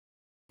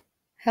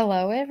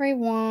Hello,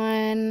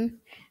 everyone.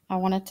 I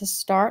wanted to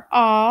start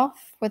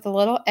off with a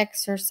little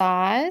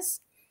exercise.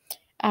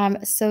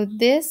 So,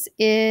 this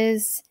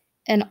is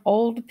an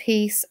old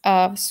piece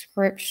of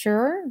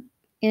scripture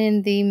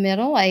in the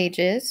Middle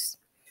Ages,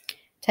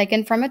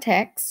 taken from a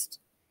text.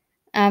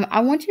 I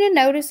want you to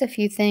notice a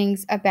few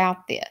things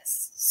about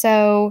this.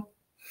 So,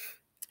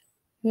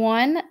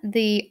 one,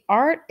 the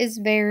art is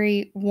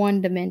very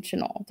one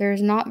dimensional,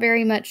 there's not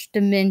very much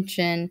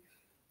dimension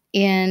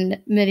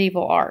in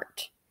medieval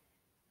art.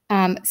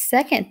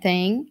 Second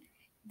thing,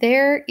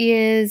 there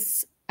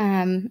is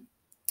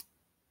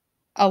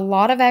a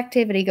lot of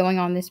activity going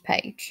on this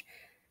page.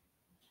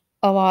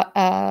 A lot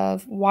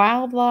of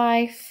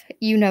wildlife.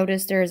 You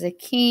notice there is a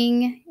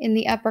king in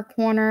the upper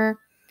corner.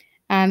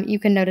 You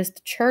can notice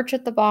the church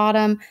at the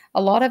bottom.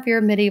 A lot of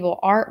your medieval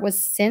art was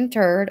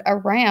centered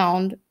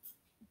around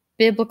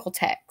biblical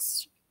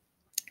text.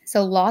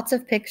 So lots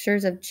of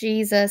pictures of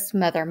Jesus,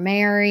 Mother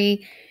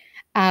Mary.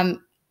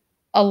 Um,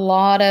 a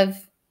lot of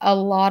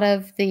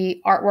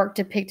the artwork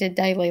depicted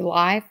daily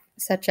life,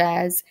 such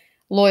as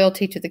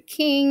loyalty to the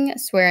king,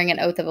 swearing an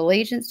oath of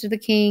allegiance to the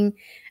king.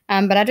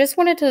 But I just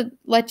wanted to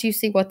let you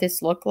see what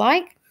this looked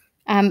like.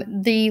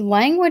 The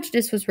language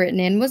this was written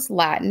in was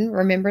Latin.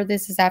 Remember,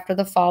 this is after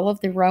the fall of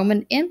the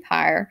Roman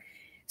Empire.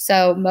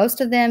 So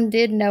most of them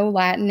did know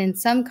Latin in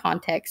some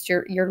context.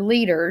 Your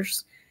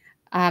leaders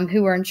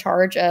who were in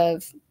charge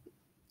of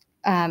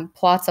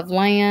plots of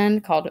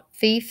land called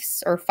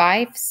fiefs or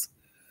fiefs,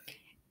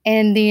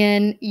 and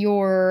then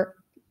your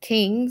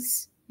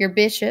kings, your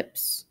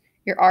bishops,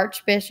 your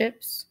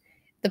archbishops,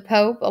 the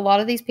Pope. A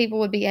lot of these people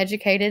would be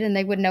educated and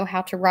they would know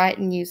how to write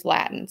and use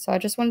Latin. So I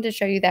just wanted to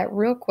show you that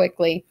real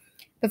quickly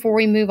before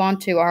we move on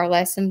to our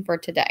lesson for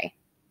today.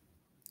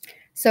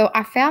 So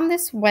I found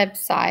this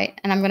website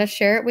and I'm going to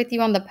share it with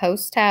you on the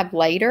post tab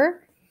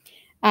later.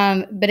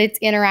 But it's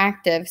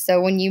interactive.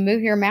 So when you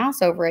move your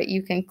mouse over it,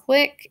 you can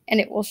click and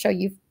it will show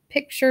you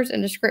pictures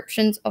and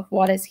descriptions of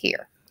what is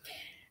here.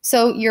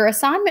 So your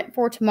assignment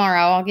for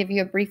tomorrow, I'll give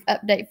you a brief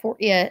update for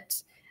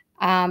it,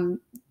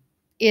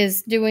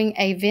 is doing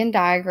a Venn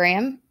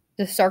diagram,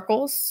 the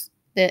circles,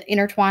 the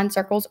intertwined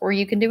circles, or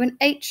you can do an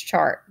H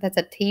chart. That's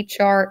a T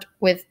chart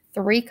with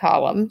 3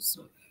 columns.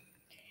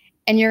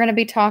 And you're going to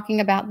be talking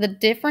about the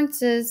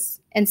differences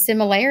and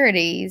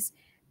similarities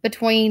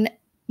between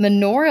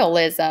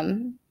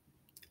manorialism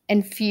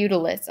and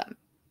feudalism.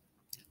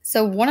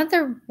 So one of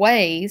the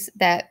ways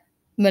that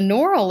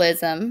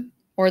manorialism,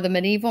 or the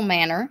medieval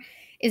manor,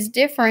 is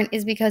different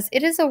is because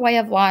it is a way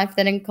of life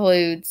that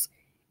includes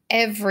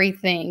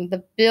everything: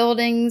 the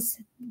buildings,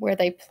 where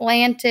they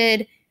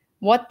planted,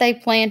 what they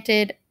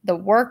planted, the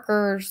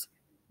workers,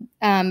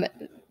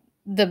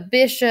 the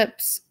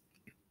bishops.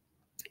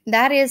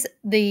 That is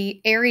the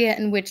area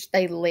in which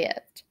they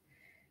lived.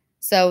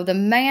 So the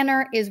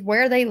manor is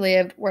where they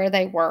lived, where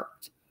they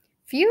worked.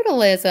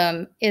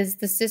 Feudalism is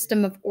the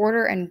system of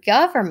order and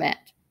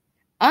government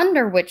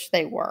under which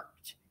they worked.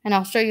 And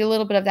I'll show you a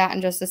little bit of that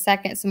in just a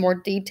second, some more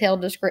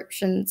detailed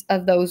descriptions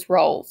of those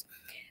roles.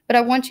 But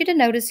I want you to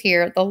notice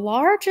here, the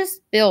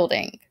largest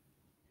building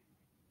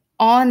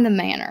on the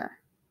manor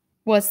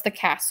was the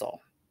castle.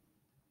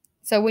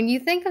 So when you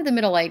think of the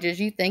Middle Ages,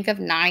 you think of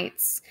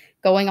knights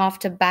going off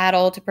to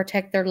battle to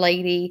protect their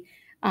lady,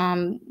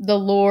 the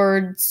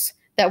lords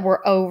that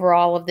were over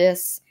all of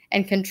this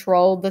and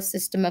controlled the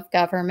system of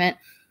government,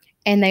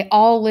 and they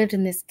all lived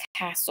in this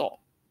castle.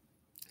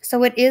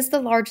 So it is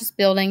the largest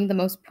building, the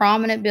most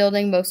prominent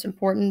building, most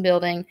important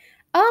building,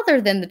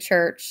 other than the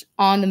church,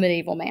 on the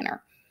medieval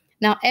manor.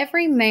 Now,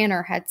 every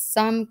manor had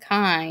some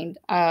kind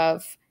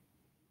of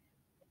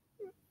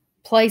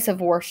place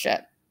of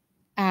worship.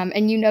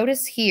 And you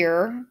notice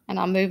here, and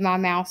I'll move my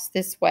mouse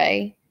this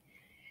way,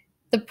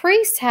 the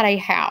priests had a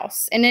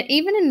house. And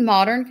even in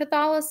modern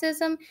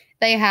Catholicism,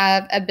 they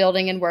have a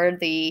building in where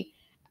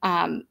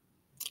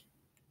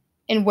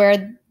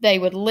they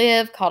would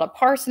live called a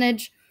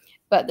parsonage.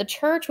 But the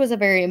church was a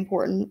very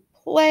important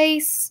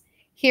place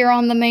here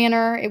on the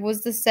manor. It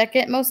was the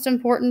second most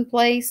important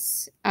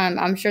place.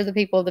 I'm sure the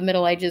people of the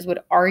Middle Ages would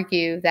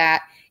argue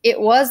that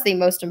it was the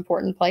most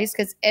important place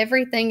because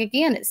everything,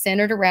 again, it's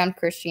centered around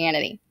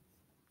Christianity.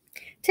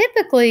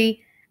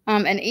 Typically,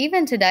 and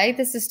even today,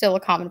 this is still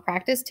a common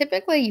practice,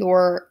 typically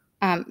your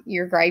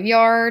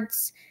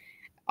graveyards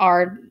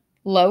are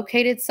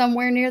located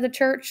somewhere near the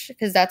church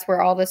because that's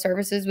where all the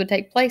services would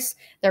take place.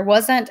 There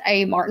wasn't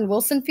a Martin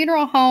Wilson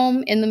funeral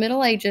home in the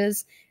Middle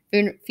Ages.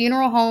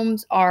 Funeral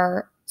homes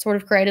are sort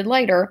of created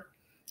later,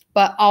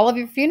 but all of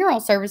your funeral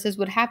services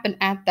would happen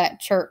at that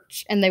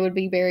church and they would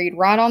be buried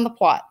right on the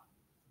plot.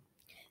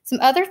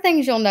 Some other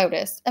things you'll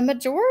notice: a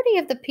majority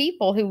of the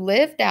people who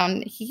live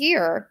down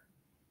here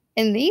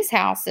in these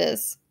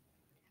houses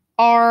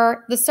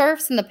are the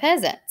serfs and the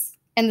peasants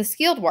and the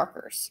skilled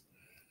workers.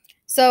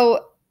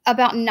 So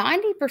about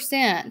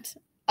 90%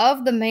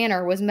 of the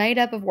manor was made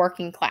up of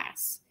working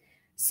class.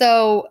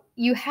 So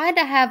you had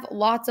to have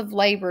lots of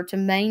labor to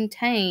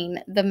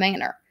maintain the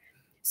manor.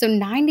 So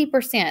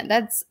 90%,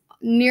 that's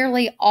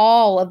nearly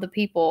all of the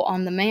people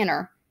on the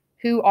manor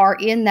who are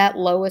in that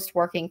lowest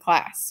working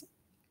class.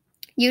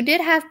 You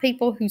did have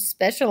people who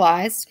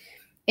specialized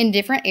in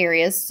different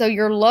areas. So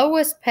your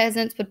lowest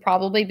peasants would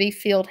probably be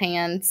field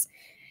hands.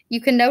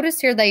 You can notice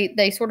here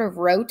they sort of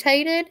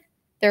rotated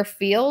their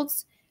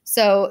fields.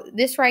 So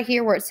this right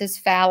here where it says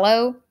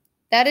fallow,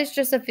 that is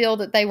just a field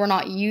that they were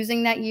not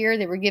using that year.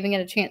 They were giving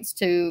it a chance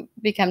to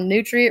become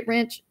nutrient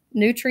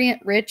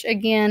rich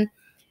again.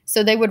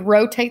 So they would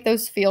rotate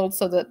those fields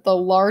so that the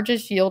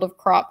largest yield of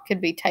crop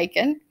could be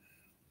taken.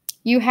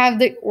 You have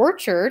the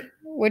orchard,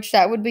 which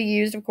that would be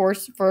used, of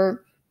course,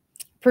 for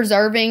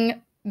preserving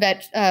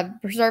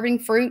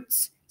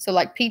fruits. So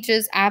like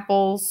peaches,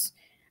 apples,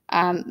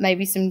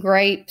 maybe some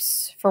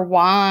grapes for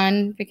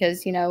wine,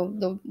 because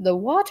the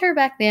water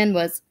back then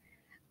was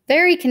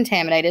very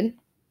contaminated.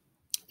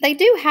 They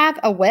do have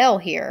a well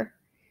here.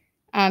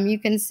 You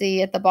can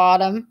see at the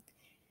bottom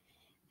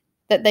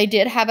that they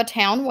did have a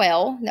town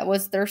well. That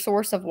was their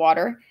source of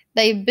water.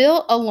 They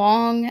built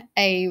along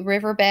a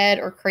riverbed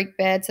or creek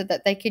bed so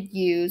that they could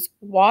use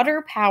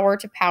water power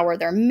to power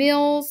their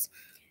mills.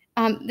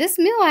 This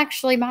mill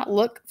actually might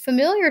look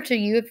familiar to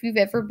you if you've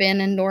ever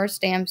been in Norris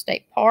Dam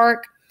State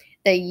Park.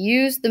 They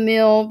used the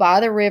mill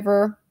by the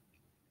river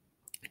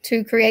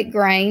to create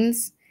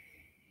grains.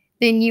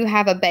 Then you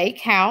have a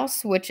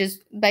bakehouse, which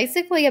is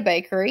basically a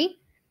bakery.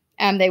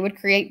 They would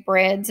create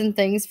breads and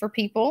things for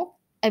people.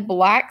 A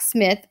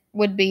blacksmith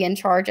would be in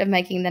charge of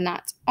making the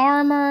knight's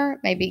armor,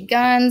 maybe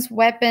guns,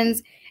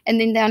 weapons. And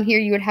then down here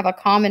you would have a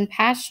common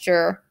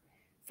pasture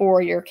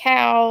for your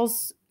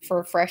cows,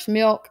 for fresh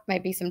milk,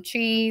 maybe some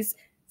cheese,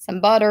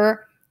 some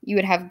butter. You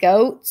would have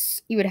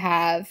goats. You would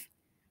have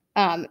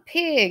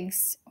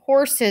pigs,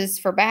 horses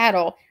for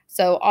battle.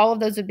 So all of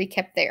those would be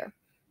kept there.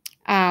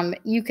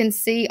 You can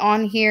see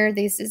on here,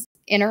 this is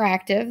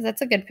interactive.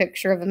 That's a good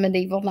picture of a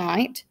medieval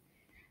knight.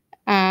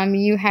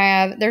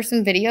 There's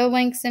some video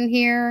links in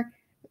here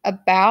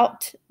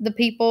about the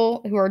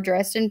people who are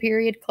dressed in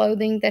period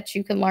clothing that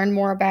you can learn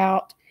more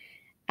about.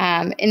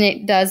 And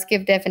it does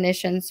give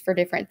definitions for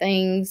different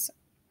things.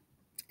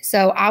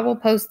 So I will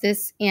post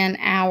this in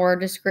our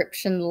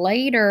description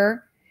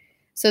later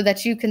so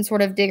that you can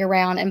sort of dig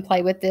around and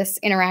play with this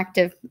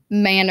interactive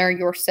manor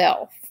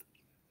yourself.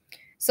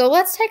 So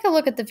let's take a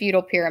look at the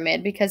feudal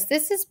pyramid, because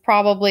this is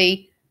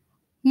probably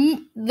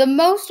the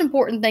most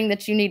important thing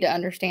that you need to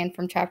understand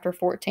from chapter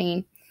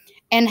 14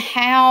 and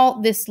how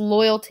this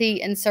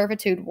loyalty and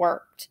servitude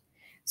worked.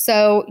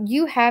 So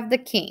you have the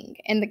king,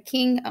 and the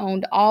king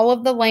owned all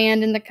of the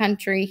land in the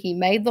country. He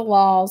made the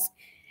laws,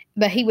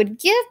 but he would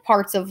give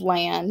parts of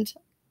land,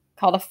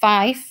 called a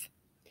fief,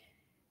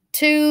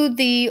 to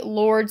the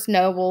lord's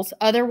nobles,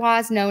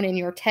 otherwise known in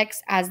your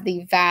text as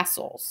the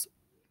vassals.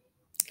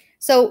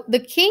 So the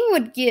king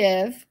would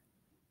give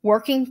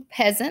working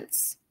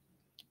peasants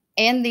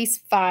and these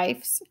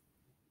fiefs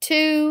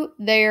to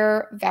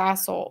their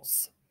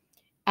vassals.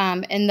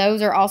 And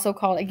those are also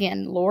called,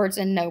 again, lords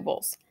and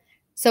nobles.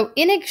 So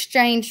in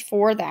exchange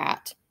for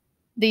that,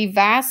 the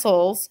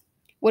vassals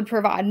would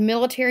provide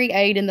military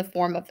aid in the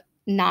form of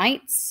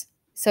knights.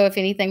 So if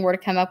anything were to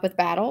come up with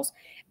battles,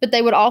 but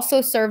they would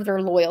also serve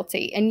their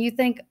loyalty. And you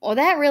think, well,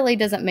 that really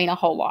doesn't mean a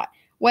whole lot.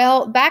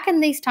 Well, back in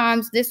these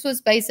times, this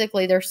was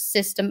basically their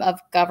system of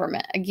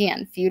government.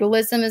 Again,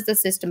 feudalism is the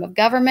system of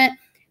government.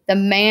 The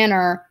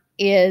manor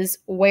is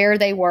where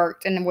they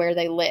worked and where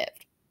they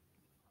lived.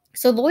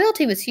 So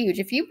loyalty was huge.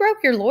 If you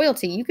broke your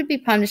loyalty, you could be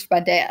punished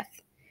by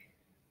death.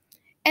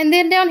 And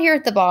then down here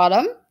at the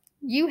bottom,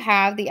 you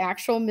have the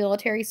actual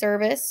military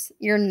service,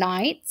 your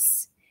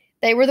knights.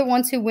 They were the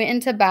ones who went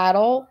into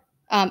battle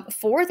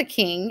for the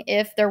king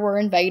if there were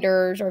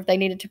invaders or if they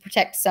needed to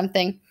protect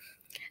something.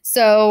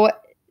 So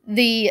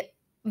the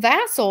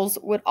vassals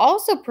would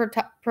also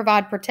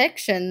provide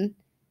protection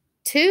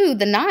to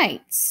the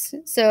knights.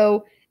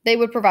 So they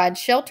would provide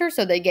shelter.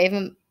 So they gave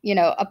them,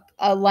 a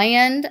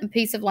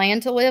piece of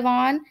land to live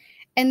on.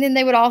 And then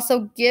they would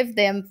also give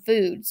them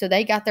food. So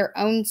they got their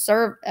own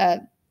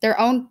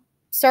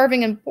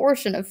serving and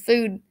portion of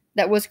food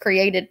that was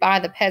created by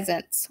the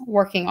peasants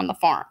working on the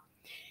farm.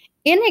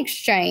 In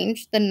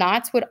exchange, the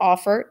knights would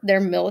offer their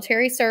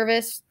military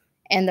service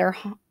and their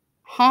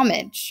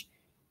homage.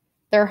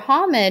 Their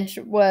homage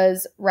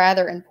was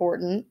rather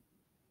important.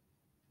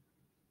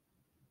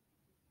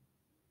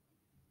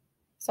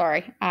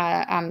 Sorry,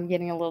 I'm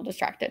getting a little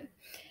distracted.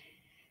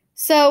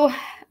 So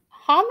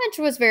homage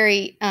was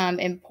very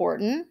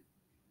important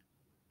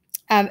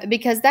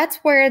because that's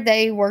where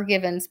they were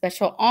given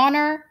special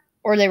honor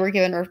or they were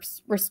given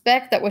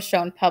respect that was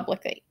shown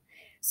publicly.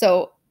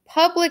 So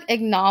public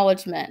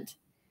acknowledgement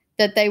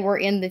that they were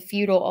in the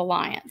feudal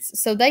alliance.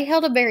 So they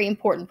held a very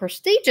important,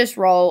 prestigious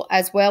role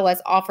as well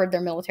as offered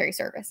their military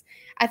service.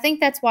 I think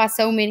that's why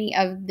so many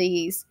of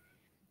these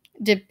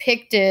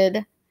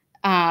depicted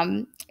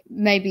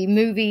maybe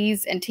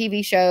movies and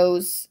TV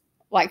shows,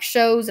 like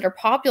shows that are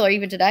popular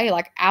even today,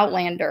 like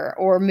Outlander,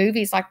 or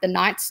movies like The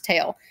Knight's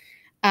Tale.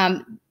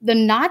 The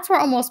knights were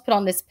almost put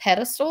on this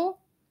pedestal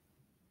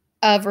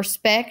of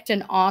respect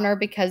and honor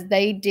because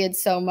they did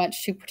so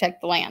much to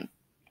protect the land.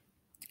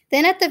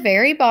 Then at the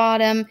very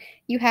bottom,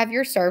 you have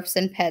your serfs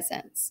and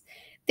peasants.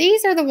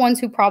 These are the ones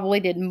who probably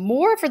did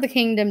more for the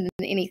kingdom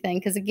than anything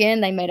because,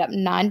 again, they made up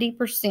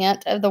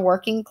 90% of the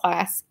working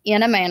class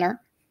in a manor.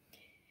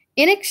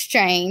 In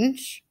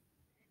exchange,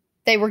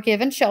 they were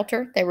given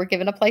shelter, they were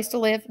given a place to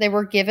live, they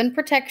were given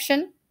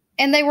protection,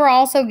 and they were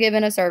also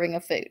given a serving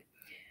of food.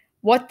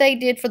 What they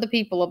did for the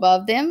people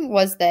above them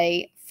was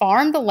they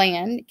farmed the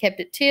land, kept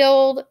it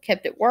tilled,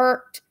 kept it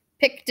worked,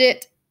 picked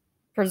it,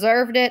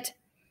 preserved it,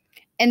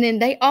 and then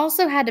they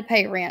also had to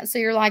pay rent. So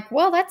you're like,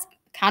 well, that's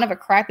kind of a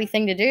crappy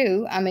thing to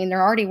do. I mean,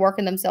 they're already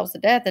working themselves to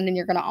death, and then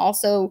you're going to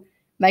also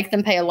make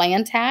them pay a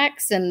land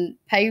tax and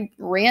pay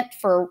rent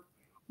for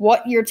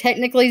what you're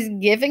technically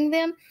giving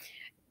them.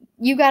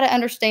 You got to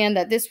understand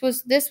that this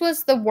was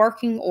the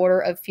working order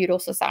of feudal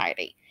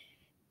society.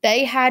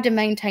 They had to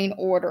maintain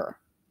order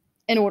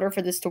in order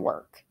for this to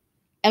work.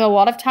 And a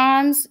lot of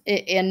times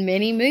in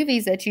many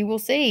movies that you will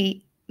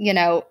see,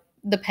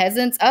 the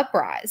peasants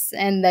uprise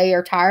and they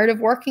are tired of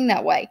working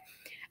that way.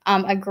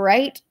 A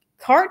great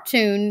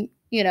cartoon,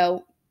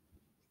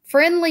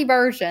 friendly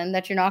version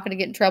that you're not going to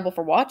get in trouble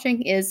for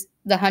watching is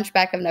The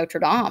Hunchback of Notre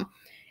Dame.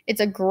 It's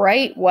a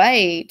great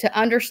way to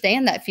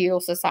understand that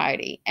feudal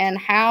society and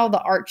how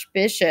the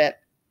archbishop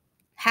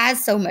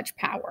has so much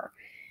power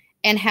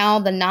and how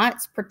the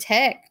knights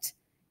protect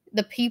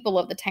the people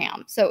of the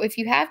town. So if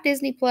you have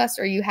Disney Plus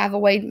or you have a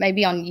way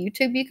maybe on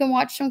YouTube you can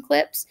watch some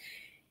clips,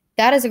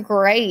 that is a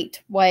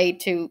great way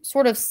to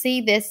sort of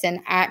see this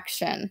in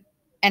action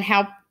and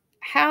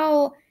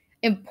how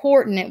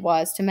important it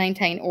was to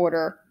maintain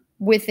order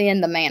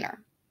within the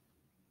manor.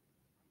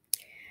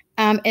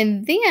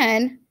 And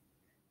then,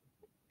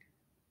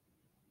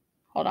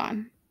 hold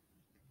on.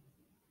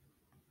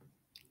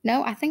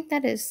 No, I think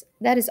that is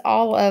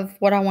all of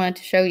what I wanted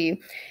to show you.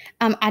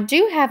 I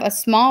do have a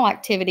small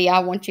activity I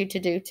want you to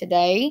do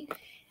today.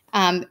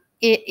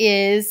 It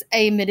is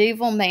a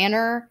medieval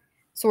manor,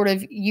 sort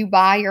of you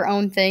buy your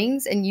own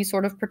things and you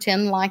sort of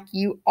pretend like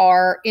you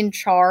are in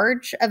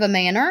charge of a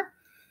manor.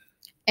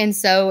 And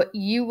so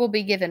you will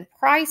be given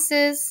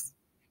prices.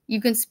 You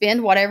can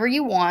spend whatever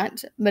you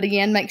want, but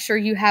again, make sure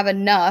you have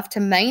enough to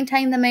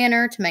maintain the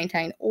manor, to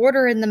maintain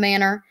order in the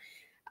manor.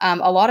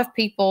 A lot of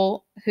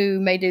people who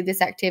may do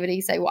this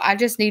activity say, well, I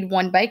just need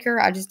one baker.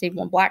 I just need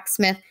one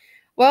blacksmith.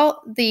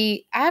 Well,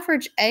 the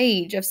average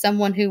age of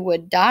someone who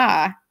would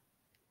die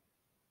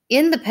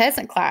in the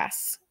peasant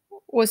class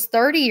was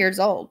 30 years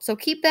old. So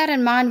keep that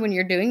in mind when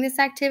you're doing this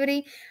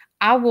activity.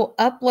 I will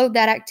upload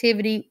that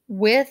activity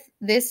with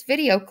this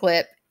video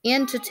clip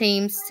into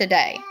Teams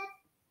today.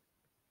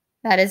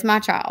 That is my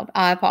child.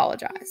 I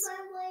apologize.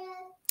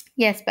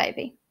 Yes,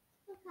 baby.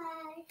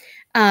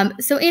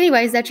 So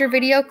anyways, that's your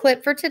video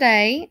clip for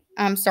today.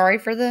 I'm sorry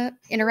for the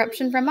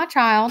interruption from my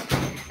child,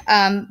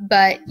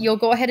 but you'll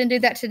go ahead and do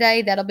that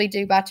today. That'll be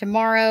due by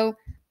tomorrow.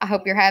 I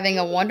hope you're having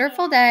a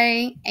wonderful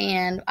day,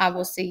 and I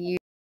will see you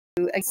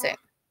soon.